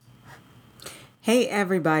Hey,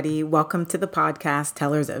 everybody. Welcome to the podcast,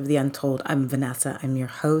 Tellers of the Untold. I'm Vanessa. I'm your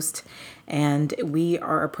host, and we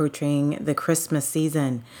are approaching the Christmas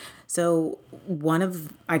season. So one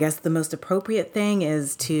of, the most appropriate thing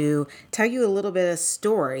is to tell you a little bit of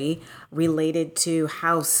story related to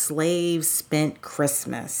how slaves spent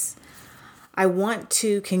Christmas. I want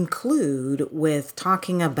to conclude with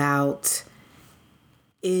talking about,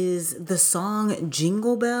 is the song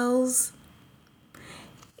Jingle Bells,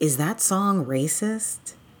 is that song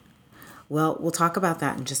racist? Well, we'll talk about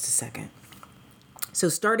that in just a second. So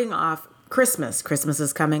starting off, Christmas. Christmas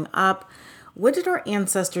is coming up. What did our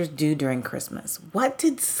ancestors do during Christmas? What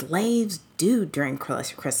did slaves do during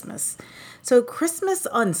Christmas? So Christmas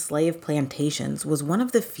on slave plantations was one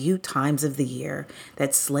of the few times of the year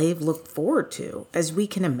that slaves looked forward to, as we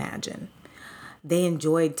can imagine. They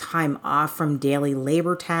enjoyed time off from daily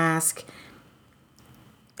labor tasks,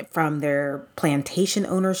 from their plantation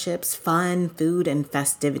ownerships, fun, food, and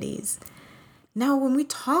festivities. Now, when we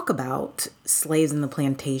talk about slaves in the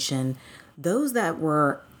plantation, those that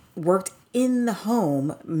worked in the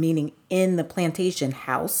home, meaning in the plantation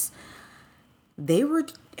house,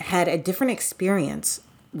 had a different experience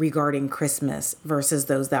regarding Christmas versus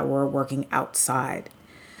those that were working outside.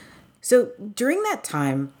 So during that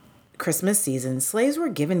time, Christmas season, slaves were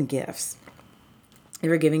given gifts. They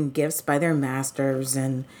were given gifts by their masters,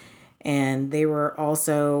 and they were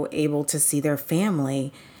also able to see their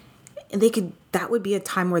family. And that would be a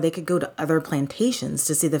time where they could go to other plantations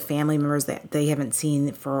to see the family members that they haven't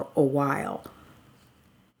seen for a while.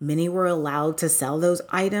 Many were allowed to sell those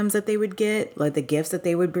items that they would get, like the gifts that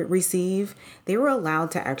they would receive. They were allowed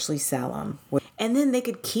to actually sell them. And then they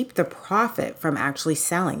could keep the profit from actually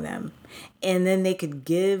selling them. And then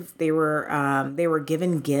they were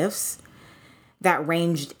given gifts that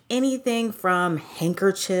ranged anything from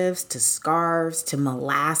handkerchiefs to scarves to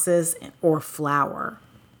molasses or flour.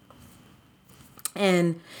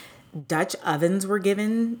 And Dutch ovens were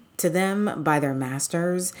given to them by their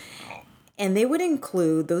masters. And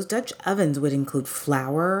those Dutch ovens would include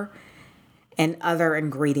flour and other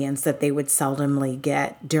ingredients that they would seldomly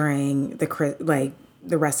get during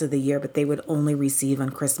the rest of the year, but they would only receive on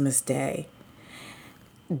Christmas Day.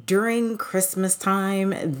 During Christmas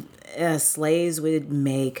time, slaves would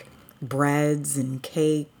make breads and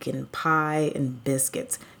cake and pie and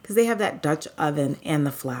biscuits because they have that Dutch oven and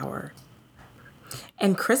the flour.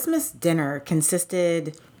 And Christmas dinner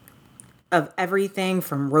consisted of everything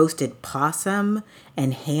from roasted possum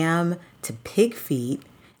and ham to pig feet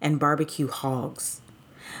and barbecue hogs.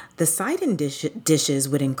 The side dishes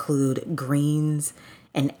would include greens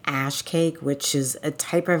and ash cake, which is a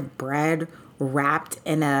type of bread wrapped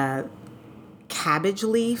in a cabbage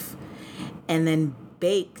leaf and then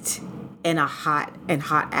baked in hot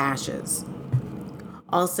ashes.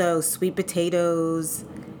 Also, sweet potatoes,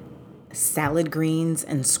 salad greens,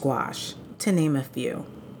 and squash, to name a few.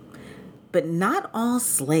 But not all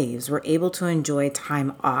slaves were able to enjoy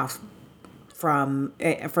time off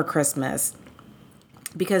for Christmas,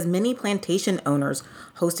 because many plantation owners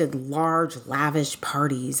hosted large, lavish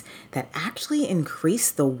parties that actually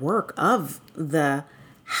increased the work of the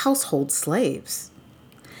household slaves.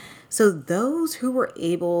 So those who were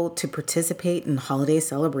able to participate in holiday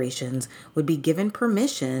celebrations would be given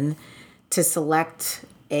permission to select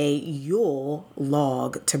a Yule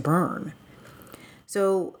log to burn.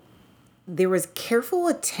 So there was careful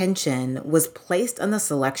attention was placed on the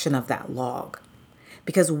selection of that log,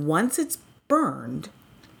 because once it's burned,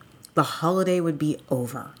 the holiday would be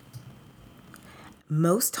over.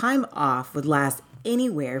 Most time off would last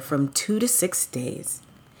anywhere from 2 to 6 days.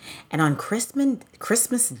 And on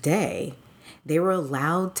Christmas Day, they were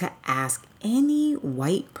allowed to ask any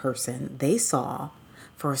white person they saw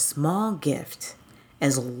for a small gift,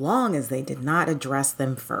 as long as they did not address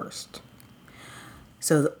them first.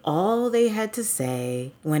 So all they had to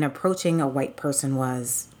say when approaching a white person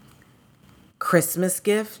was, "Christmas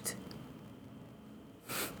gift?"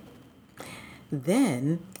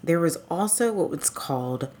 Then there was also what was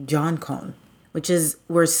called Joncon, which is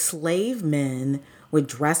where slave men would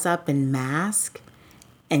dress up in mask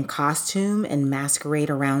and costume and masquerade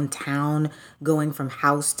around town, going from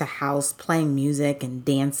house to house, playing music and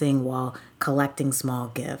dancing while collecting small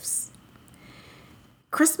gifts.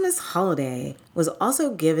 Christmas holiday was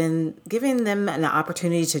also giving them an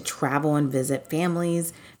opportunity to travel and visit family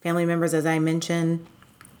members, as I mentioned,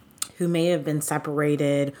 who may have been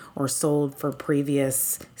separated or sold for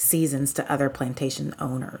previous seasons to other plantation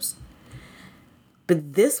owners.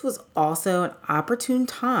 But this was also an opportune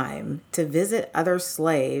time to visit other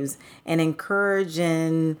slaves and encourage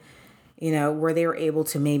where they were able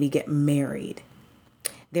to maybe get married.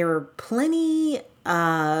 There were plenty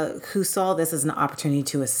who saw this as an opportunity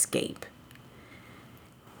to escape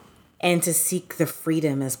and to seek the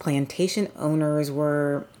freedom, as plantation owners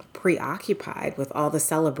were preoccupied with all the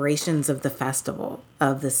celebrations of the festival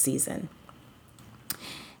of the season.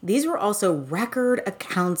 These were also record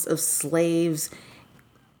accounts of slaves'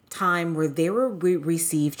 time where they would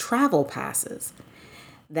receive travel passes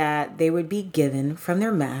that they would be given from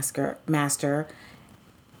their master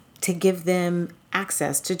to give them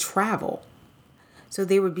access to travel. So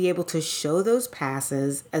they would be able to show those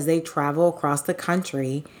passes as they travel across the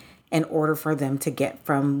country in order for them to get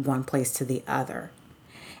from one place to the other.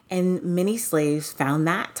 And many slaves found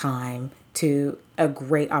that time to a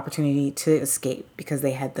great opportunity to escape because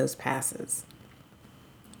they had those passes.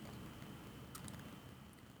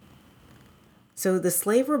 So the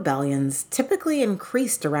slave rebellions typically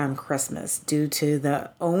increased around Christmas due to the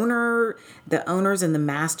owners and the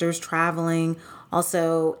masters traveling,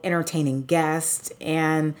 also entertaining guests,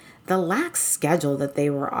 and the lax schedule that they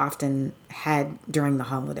were often had during the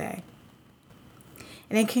holiday.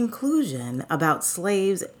 And in conclusion about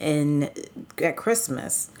slaves at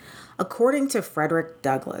Christmas, according to Frederick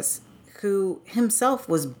Douglass, who himself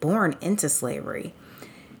was born into slavery,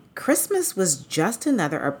 Christmas was just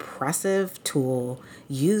another oppressive tool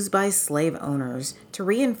used by slave owners to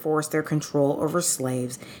reinforce their control over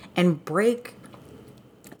slaves and break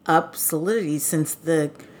up solidity, since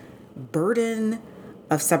the burden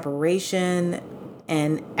of separation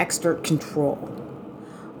and extra control.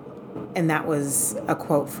 And that was a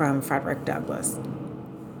quote from Frederick Douglass.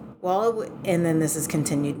 And then this is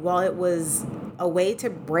continued. While it was a way to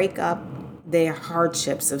break up the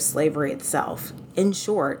hardships of slavery itself, in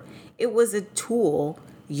short, it was a tool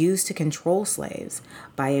used to control slaves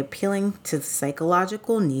by appealing to the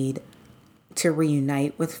psychological need to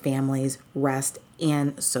reunite with families, rest,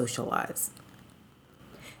 and socialize.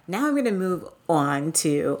 Now I'm going to move on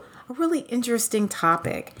to a really interesting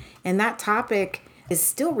topic, and that topic is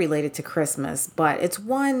still related to Christmas, but it's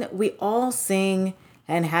one we all sing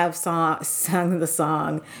and have sung the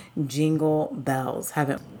song Jingle Bells,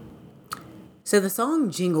 haven't we? So the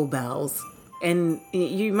song Jingle Bells, and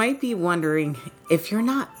you might be wondering, if you're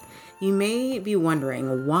not, you may be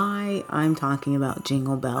wondering why I'm talking about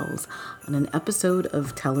Jingle Bells on an episode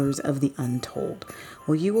of Tellers of the Untold.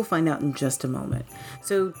 Well, you will find out in just a moment.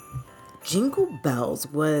 So Jingle Bells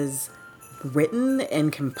was written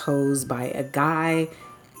and composed by a guy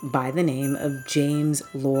by the name of James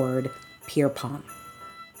Lord Pierpont.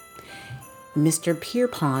 Mr.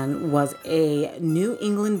 Pierpont was a New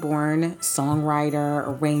England-born songwriter,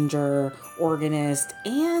 arranger, organist,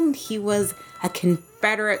 and he was a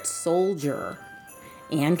Confederate soldier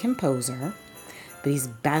and composer, but he's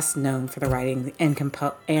best known for the writing and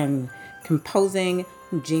composing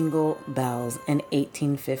Jingle Bells in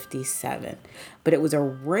 1857. But it was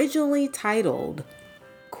originally titled,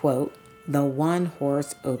 quote, "The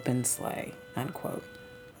One-Horse Open Sleigh," unquote.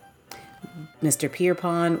 Mr.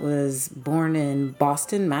 Pierpont was born in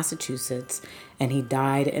Boston, Massachusetts, and he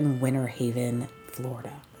died in Winter Haven,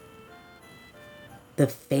 Florida. The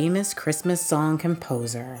famous Christmas song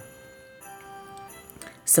composer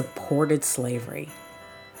supported slavery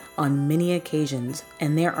on many occasions,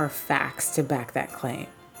 and there are facts to back that claim.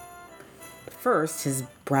 First, his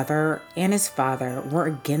brother and his father were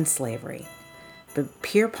against slavery, but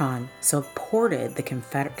Pierpont supported the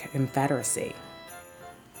Confederacy.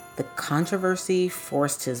 The controversy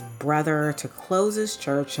forced his brother to close his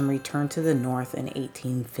church and return to the North in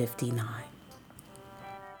 1859.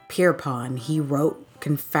 Pierpont, he wrote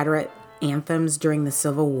Confederate anthems during the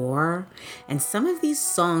Civil War, and some of these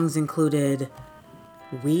songs included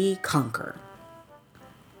 "We Conquer."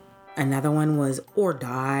 Another one was "Or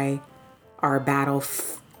Die," "Our Battle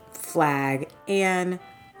Flag," and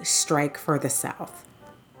 "Strike for the South."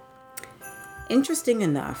 Interesting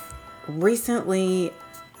enough, recently,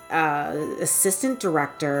 assistant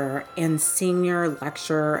director and senior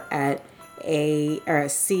lecturer at a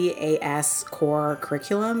CAS core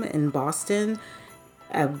curriculum in Boston,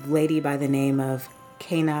 a lady by the name of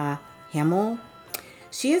Kana Hamill,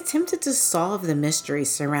 she attempted to solve the mystery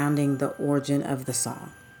surrounding the origin of the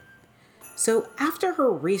song. So after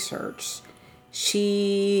her research,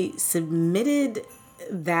 she submitted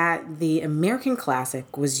that the American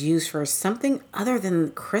classic was used for something other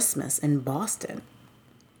than Christmas in Boston.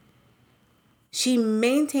 She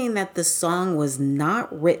maintained that the song was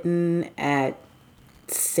not written at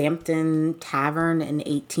Sampton Tavern in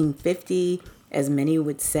 1850, as many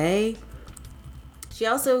would say. She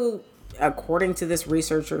also, according to this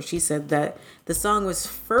researcher, she said that the song was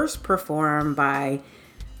first performed by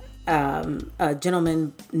a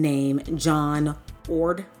gentleman named John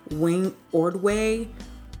Ordway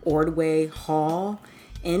Hall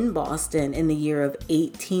in Boston in the year of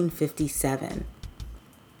 1857.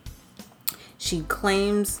 She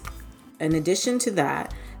claims, in addition to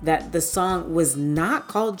that the song was not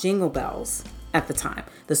called Jingle Bells at the time.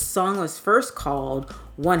 The song was first called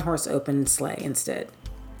One Horse Open Sleigh instead.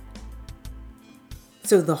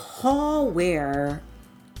 So the hall where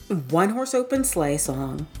One Horse Open Sleigh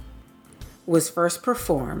song was first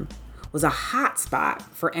performed was a hot spot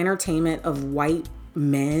for entertainment of white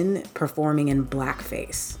men performing in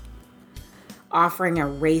blackface, offering a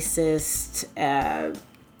racist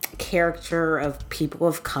character of people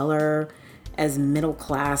of color as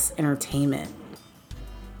middle-class entertainment.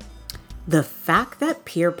 The fact that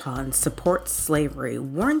Pierpont supports slavery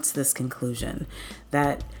warrants this conclusion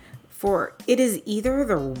that it is either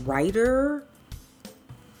the writer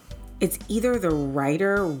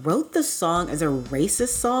wrote the song as a racist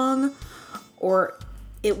song or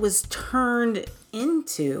it was turned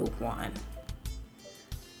into one.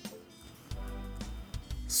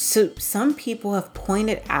 So some people have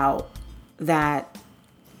pointed out that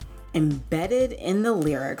embedded in the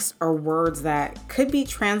lyrics are words that could be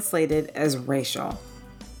translated as racial.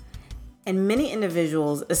 And many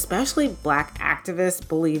individuals, especially Black activists,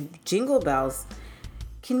 believe Jingle Bells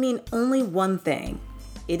can mean only one thing.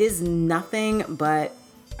 It is nothing but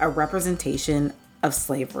a representation of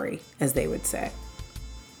slavery, as they would say.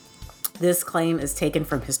 This claim is taken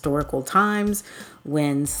from historical times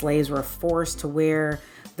when slaves were forced to wear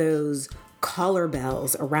those collar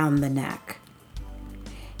bells around the neck.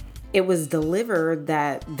 It was delivered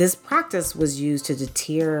that this practice was used to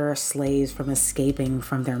deter slaves from escaping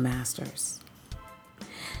from their masters.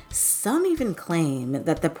 Some even claim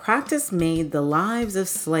that the practice made the lives of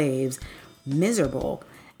slaves miserable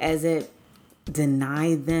as it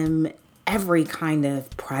denied them every kind of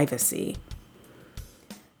privacy.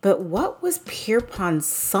 But what was Pierpont's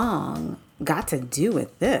song got to do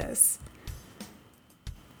with this?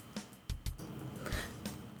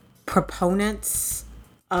 Proponents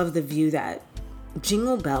of the view that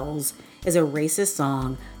Jingle Bells is a racist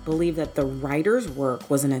song believe that the writer's work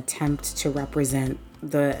was an attempt to represent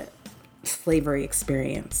the slavery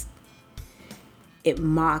experience. It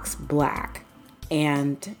mocks Black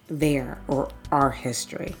and our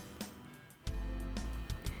history.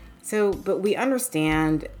 So, but we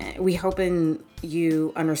hoping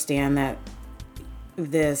you understand that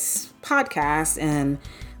this podcast and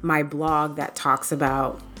my blog that talks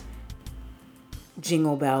about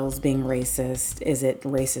Jingle Bells being racist, is it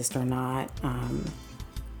racist or not,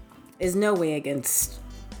 is no way against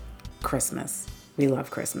Christmas. We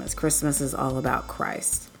love Christmas. Christmas is all about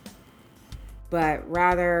Christ. But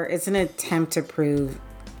rather, it's an attempt to prove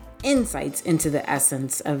insights into the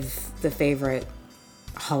essence of the favorite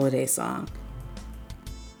holiday song.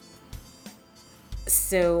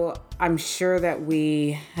 So I'm sure that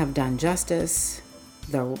we have done justice,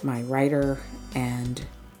 though my writer and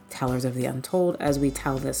tellers of the untold, as we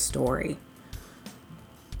tell this story.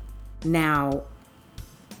 Now,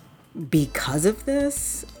 because of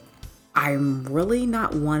this, I'm really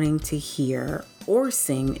not wanting to hear or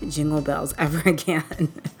sing Jingle Bells ever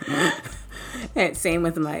again. And same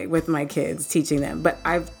with my kids, teaching them. But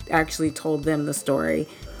I've actually told them the story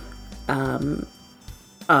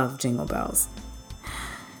of Jingle Bells.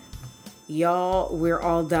 Y'all, we're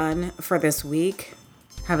all done for this week.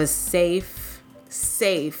 Have a safe,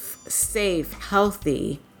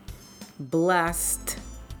 healthy, blessed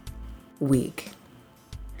week.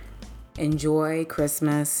 Enjoy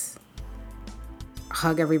Christmas.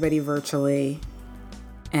 Hug everybody virtually.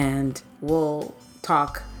 And we'll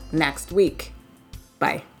talk next week.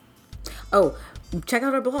 Bye. Oh, check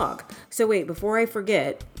out our blog. So wait, before I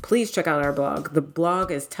forget, please check out our blog. The blog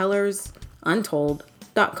is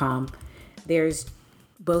tellersuntold.com. There's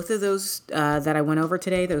both of those that I went over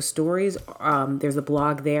today, those stories. There's a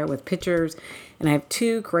blog there with pictures. And I have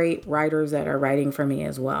two great writers that are writing for me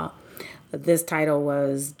as well. This title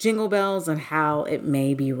was Jingle Bells and How It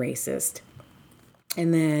May Be Racist.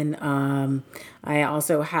 And then I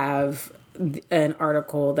also have an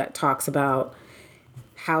article that talks about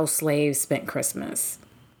How Slaves Spent Christmas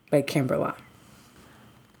by Kimberly.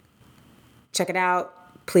 Check it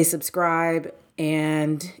out. Please subscribe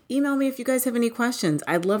and email me if you guys have any questions.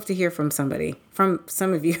 I'd love to hear from some of you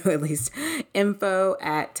at least.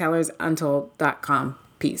 info@tellersuntold.com.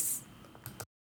 Peace.